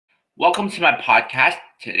Welcome to my podcast.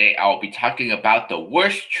 Today I will be talking about the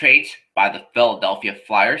worst trades by the Philadelphia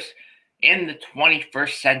Flyers in the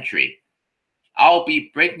 21st century. I'll be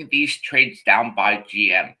breaking these trades down by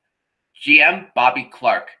GM. GM Bobby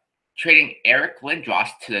Clarke, trading Eric Lindros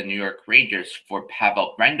to the New York Rangers for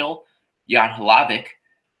Pavel Brendl, Jan Hlavac,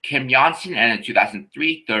 Kim Johnsson, and a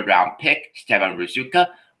 2003 third-round pick, Stefan Ruzicka,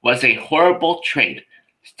 was a horrible trade.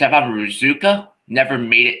 Stefan Ruzicka never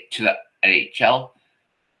made it to the NHL.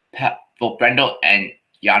 Pavel Brendl and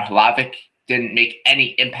Jan Hlavac didn't make any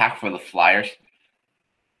impact for the Flyers.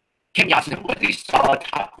 Kim Johnsson was a solid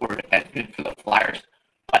top-four defenseman for the Flyers,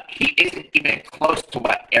 but he isn't even close to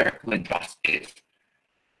what Eric Lindros is.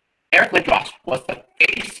 Eric Lindros was the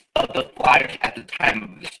face of the Flyers at the time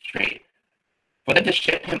of this trade. For them to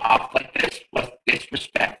ship him off like this was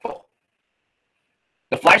disrespectful.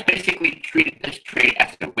 The Flyers basically treated this trade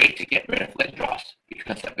as a way to get rid of Lindros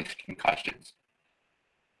because of his concussions.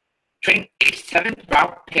 Trading a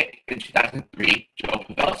 7th-round pick in 2003,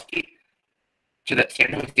 Pavelski, to the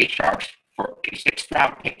San Jose Sharks for a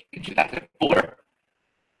 6th-round pick in 2004,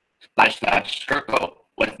 Ladislav Scurko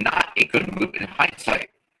was not a good move in hindsight.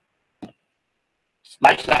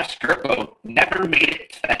 Ladislav Scurko never made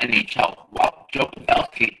it to the NHL, while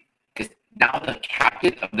Pavelski is now the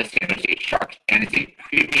captain of the San Jose Sharks and is a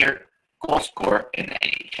premier goal scorer in the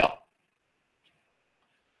NHL.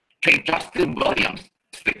 Trading Justin Williams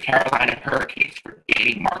to the Carolina Hurricanes for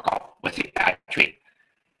Danny Markov was a bad trade.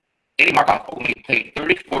 Danny Markov only played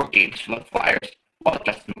 34 games for the Flyers, while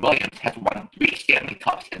Justin Williams has won 3 Stanley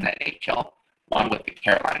Cups in the NHL, 1 with the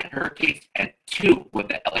Carolina Hurricanes and 2 with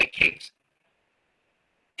the LA Kings.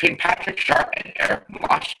 Trading Patrick Sharp and Eric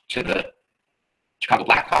Meloche to the Chicago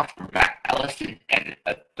Blackhawks for Matt Ellison and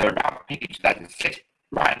a 3rd-round pick in 2006,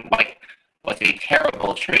 Ryan White, was a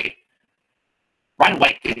terrible trade. Ryan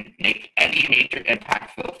White didn't make any major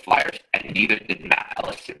impact for the Flyers, and neither did Matt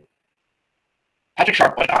Ellison. Patrick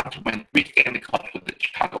Sharp went on to win 3 Stanley Cups with the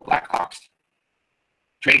Chicago Blackhawks.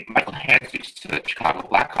 Trading Michael Handzus to the Chicago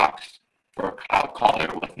Blackhawks for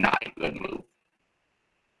Calder was not a good move.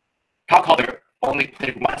 Calder only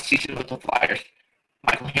played 1 season with the Flyers.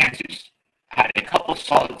 Michael Handzus had a couple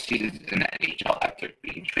solid seasons in the NHL after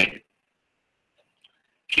being traded.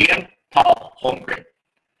 GM Paul Holmgren,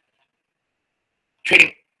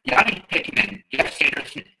 trading Joni, Pitkanen, Geoff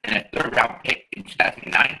Sanderson, and a 3rd-round pick in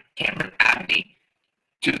 2009, Cameron Abney,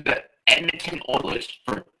 to the Edmonton Oilers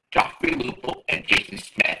for Joffrey, Lupul, and Jason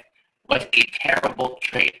Smith was a terrible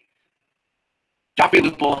trade. Joffrey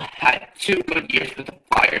Lupul had 2 good years with the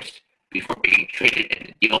Flyers before being traded in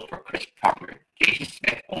a deal for Chris Pronger. Jason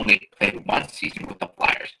Smith only played 1 season with the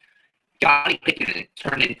Flyers. Joni Pitkanen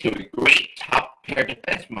turned into a great top-pair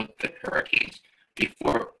defenseman with the Hurricanes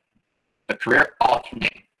before the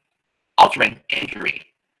career-altering injury.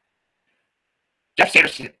 Geoff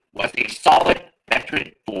Sanderson was a solid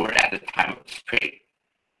veteran forward at the time of this trade.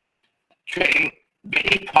 Trading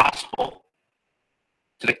Vinny Prospal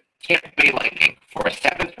to the Tampa Bay Lightning for a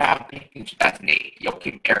 7th-round pick in 2008,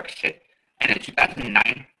 Joacim Eriksson, and a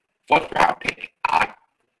 2009 4th-round pick,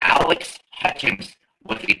 Alex Hutchings,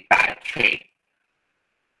 was a bad trade.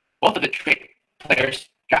 Both of the trade players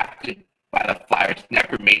drafted by the Flyers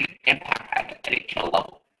never made an impact at the NHL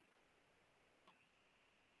level.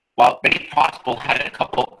 While Vinny Prospal had a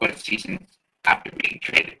couple of good seasons after being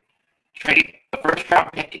traded, trading the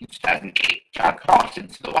 1st-round pick in 2008, John Carlson,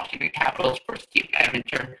 to the Washington Capitals for Steve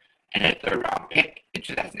Emmender and a 3rd-round pick in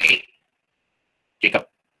 2008, Jacob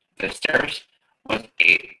DeSerres, was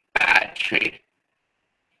a bad trade.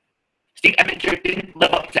 Steve Emmender didn't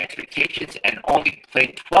live up to expectations and only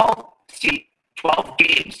played 12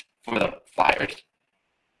 games for the Flyers.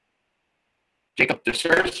 Jacob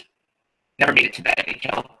DeSerres never made it to the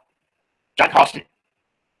NHL. John Carlson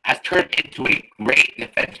has turned into a great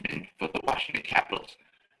defenseman for the Washington Capitals.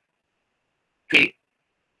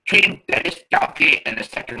 Trading Dennis Joffrey and the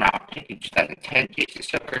 2nd-round pick in 2010, Jason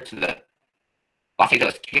Zucker to the Los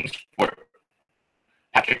Angeles Kings for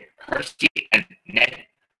Patrick Hersey and Ned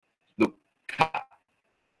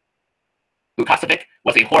Lukasovic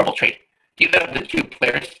was a horrible trade. Neither of the 2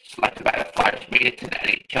 players selected by the Flyers made it to the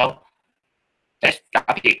NHL. Dennis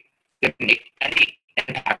Joffrey didn't make any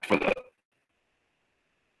impact for the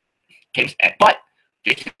Kings, but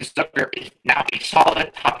Jason Zucker is now a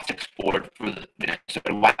solid top-6 forward for the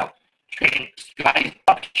Minnesota Wild, trading Scotty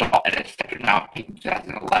Buckshaw and a 2nd-round pick in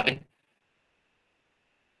 2011.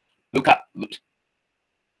 Luca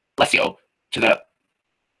Lesio to the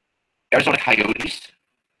Arizona Coyotes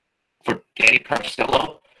for Danny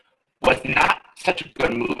Carcillo was not such a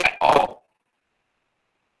good move at all.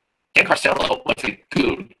 Dan Carcillo was a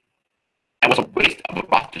goon and was a waste of a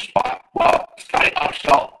roster spot.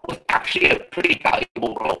 pretty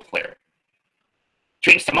valuable role player.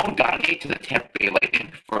 Trading Simone Gagne to the Tampa Bay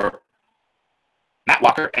Lightning for Matt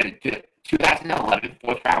Walker and a 2011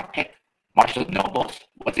 fourth-round pick, Marshall Nobles,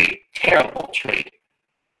 was a terrible trade.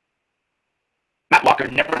 Matt Walker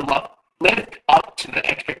never lived up to the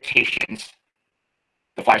expectations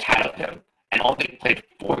the Flyers had of him and only played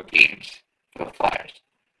 4 games for the Flyers.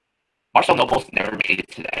 Marshall Nobles never made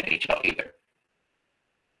it to the NHL either.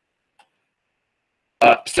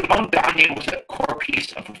 Simone Gagne was a core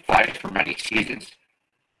piece of the Flyers for many seasons.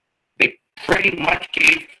 They pretty much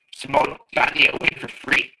gave Simone Gagne away for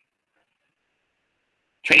free,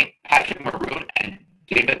 trading Patrick Maroon and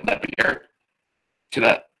David Lemieux to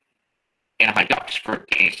the Anaheim Ducks for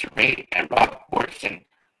Danny Survey and Rob Gordon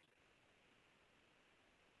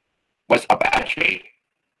was a bad trade.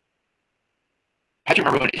 Patrick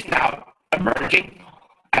Maroon is now emerging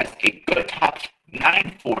as a good top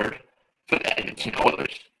 9 forward for the Edmonton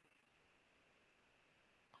Oilers.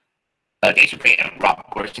 Danny Survey and Rob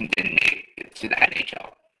Gordon didn't make it to the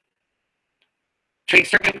NHL. Trade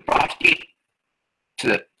Sergei Bobrovsky to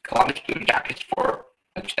the Columbus Blue Jackets for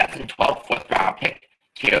a 2012 fourth-round pick,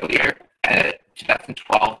 Calder, and a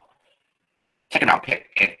 2012 second-round pick,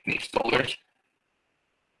 Anthony Stolarz,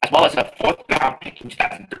 as well as a fourth-round pick in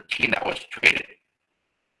 2013 that was traded.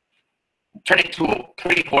 Turned into a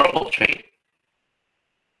pretty horrible trade.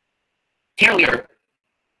 Calder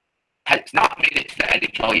has not made it to the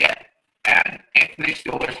NHL yet, and Anthony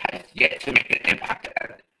Stolarz has yet to make an impact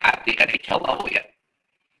at the NHL level yet.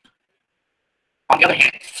 On the other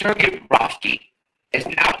hand, Sergei Bobrovsky is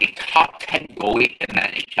now a top 10 goalie in the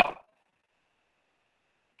NHL.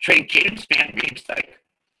 Trading James Van Riemsdyk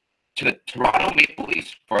to the Toronto Maple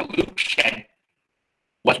Leafs for Luke Schenn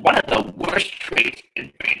was one of the worst trades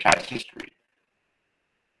in franchise history.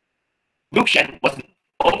 Luke Schenn was an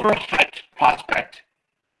overhyped prospect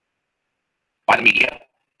by the media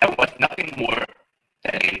and was nothing more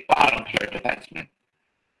than a bottom-pair defenseman.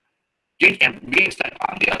 James Van Riemsdyk,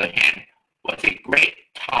 on the other hand, was a great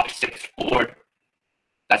top 6 forward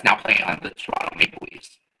that's now playing on the Toronto Maple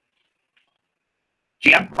Leafs.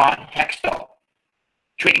 GM Ron Hextall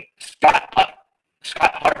trading Scott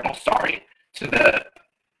Hartnell, to the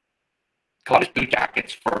Columbus Blue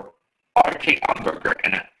Jackets for RJ Umberger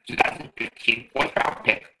and a 2015 fourth-round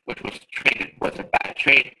pick, which was a bad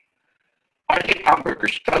trade. RJ Umberger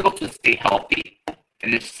struggled to stay healthy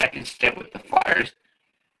in his second stint with the Flyers